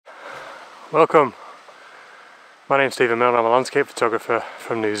Welcome. My name's Stephen Milne. I'm a landscape photographer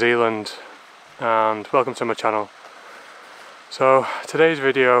from New Zealand, and welcome to my channel. So today's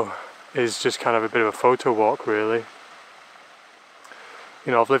video is just kind of a bit of a photo walk, really.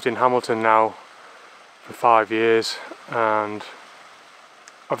 You know, I've lived in Hamilton now for 5 years, and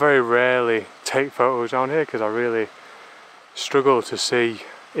I very rarely take photos down here because I really struggle to see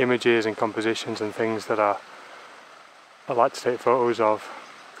images and compositions and things that I like to take photos of.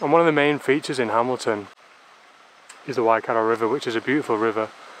 And one of the main features in Hamilton is the Waikato River, which is a beautiful river.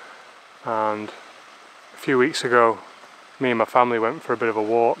 And a few weeks ago, me and my family went for a bit of a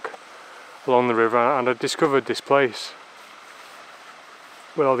walk along the river, and I discovered this place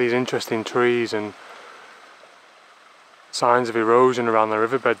with all these interesting trees and signs of erosion around the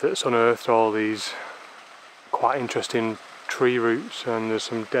riverbed that's unearthed all these quite interesting tree roots, and there's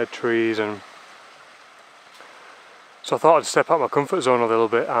some dead trees. And so I thought I'd step out my comfort zone a little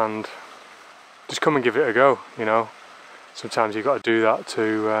bit and just come and give it a go, you know. Sometimes you've got to do that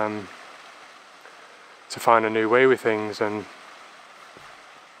to find a new way with things and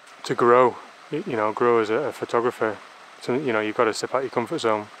to grow, you know, grow as a photographer. So, you know, you've got to step out your comfort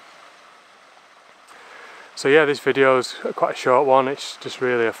zone. So yeah, this video is quite a short one. It's just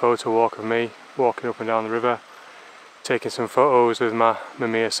really a photo walk of me walking up and down the river, taking some photos with my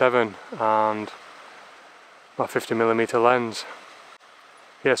Mamiya 7 and my 50mm lens.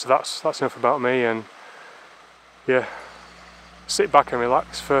 Yeah, so that's enough about me, and yeah, sit back and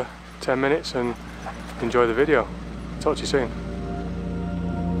relax for 10 minutes and enjoy the video. Talk to you soon.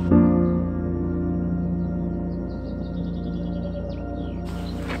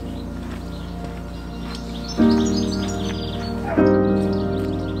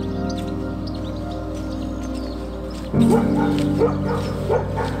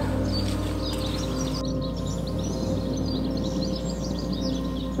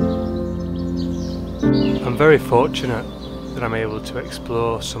 I'm very fortunate that I'm able to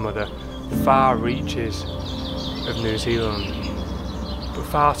explore some of the far reaches of New Zealand, but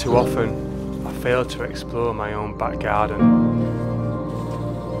far too often I fail to explore my own back garden.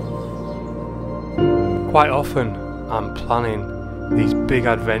 Quite often I'm planning these big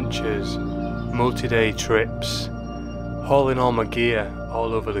adventures, multi-day trips, hauling all my gear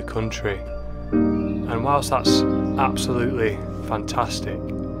all over the country, and whilst that's absolutely fantastic,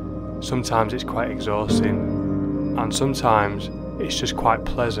 sometimes it's quite exhausting, and sometimes it's just quite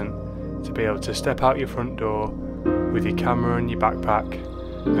pleasant to be able to step out your front door with your camera and your backpack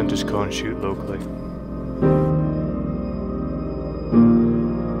and just go and shoot locally.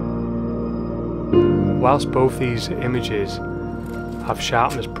 Whilst both these images have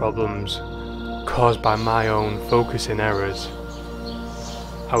sharpness problems caused by my own focusing errors,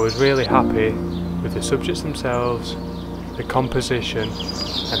 I was really happy with the subjects themselves, the composition,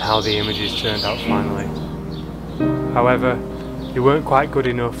 and how the images turned out finally. However, they weren't quite good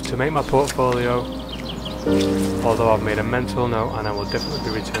enough to make my portfolio, although I've made a mental note and I will definitely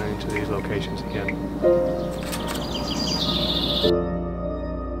be returning to these locations again.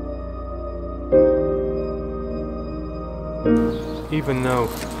 Even though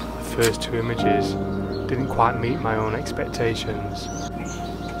the first two images didn't quite meet my own expectations,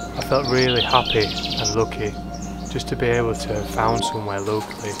 I felt really happy and lucky just to be able to have found somewhere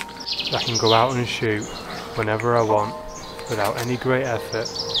locally that I can go out and shoot whenever I want without any great effort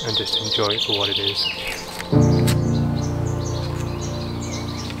and just enjoy it for what it is.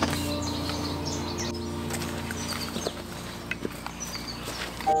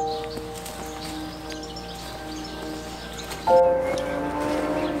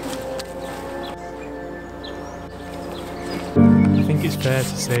 I think it's fair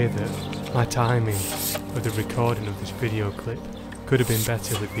to say that my timing with the recording of this video clip could have been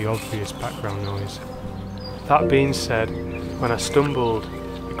better with the obvious background noise. That being said, when I stumbled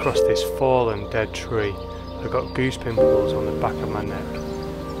across this fallen dead tree, I got goose pimples on the back of my neck,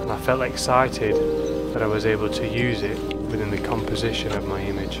 and I felt excited that I was able to use it within the composition of my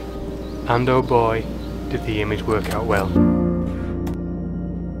image. And oh boy, did the image work out well.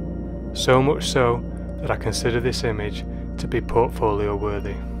 So much so that I consider this image to be portfolio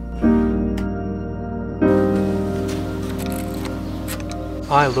worthy.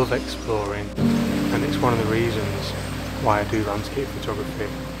 I love exploring, and it's one of the reasons why I do landscape photography.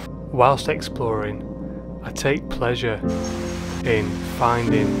 Whilst exploring, I take pleasure in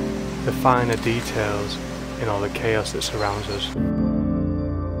finding the finer details in all the chaos that surrounds us.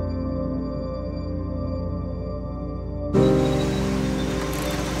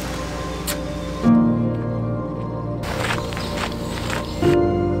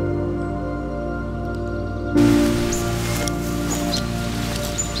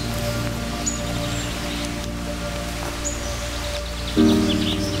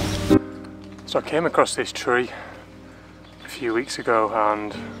 So I came across this tree a few weeks ago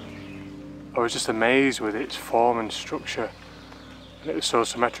and I was just amazed with its form and structure, and it was so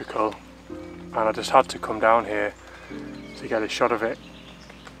symmetrical, and I just had to come down here to get a shot of it.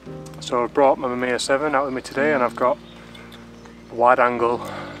 So I brought my Mamiya 7 out with me today, and I've got a wide angle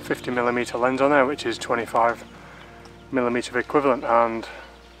 50mm lens on there, which is 25mm equivalent, and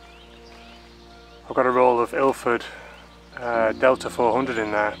I've got a roll of Ilford Delta 400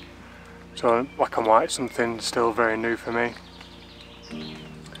 in there. So black and white, something still very new for me.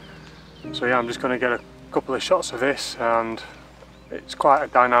 So yeah, I'm just going to get a couple of shots of this, and it's quite a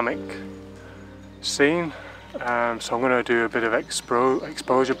dynamic scene. So I'm going to do a bit of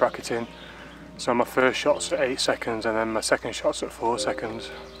exposure bracketing. So my first shot's at 8 seconds and then my second shot's at 4 seconds.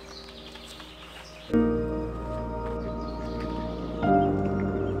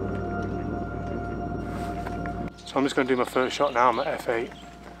 So I'm just going to do my first shot now. I'm at f8.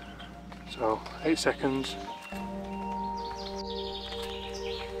 So 8 seconds.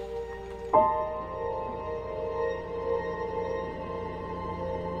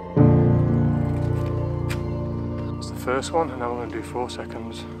 That's the first one, and now we're going to do 4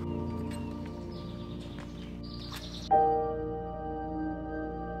 seconds.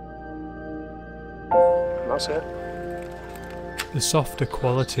 And that's it. The softer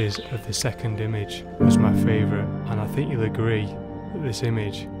qualities of the second image was my favourite, and I think you'll agree that this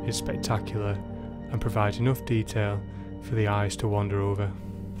image is spectacular and provides enough detail for the eyes to wander over.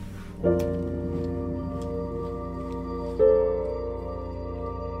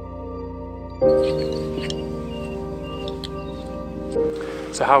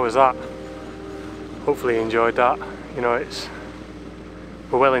 So how was that? Hopefully you enjoyed that. You know,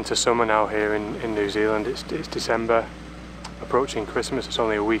 we're well into summer now here in New Zealand. It's December, approaching Christmas. It's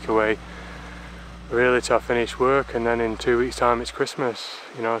only a week away really till I finish work, and then in 2 weeks time it's Christmas,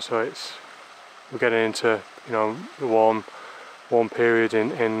 you know, so we're getting into, you know, the warm period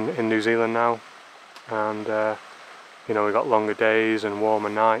in New Zealand now, and you know, we've got longer days and warmer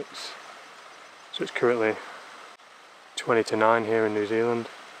nights. So it's currently 20 to 9 here in New Zealand.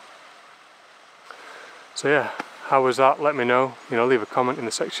 So yeah, how was that? Let me know, you know, leave a comment in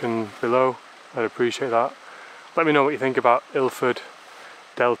the section below. I'd appreciate that. Let me know what you think about Ilford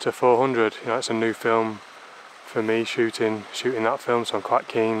Delta 400. You know, it's a new film for me, shooting that film, so I'm quite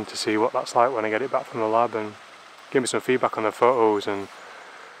keen to see what that's like when I get it back from the lab, and give me some feedback on the photos. And you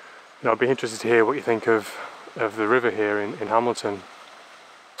know, I'd be interested to hear what you think of the river here in Hamilton,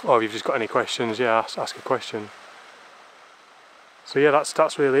 or if you've just got any questions, yeah, ask a question. So yeah,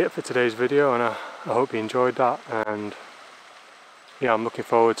 that's really it for today's video, and I hope you enjoyed that, and yeah, I'm looking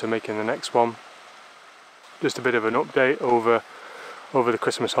forward to making the next one. Just a bit of an update over the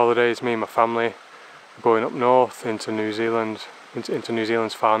Christmas holidays. Me and my family are going up north into New Zealand, into New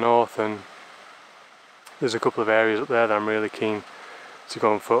Zealand's far north, and there's a couple of areas up there that I'm really keen to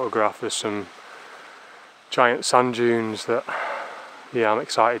go and photograph. There's some giant sand dunes that, yeah, I'm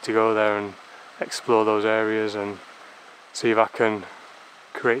excited to go there and explore those areas and see if I can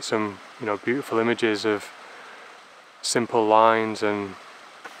create some, you know, beautiful images of simple lines. And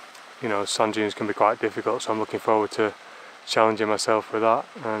you know, sand dunes can be quite difficult, so I'm looking forward to challenging myself with that.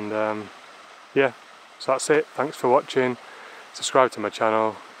 And yeah, so that's it. Thanks for watching. Subscribe to my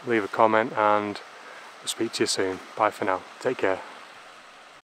channel, leave a comment, and I'll speak to you soon. Bye for now. Take care.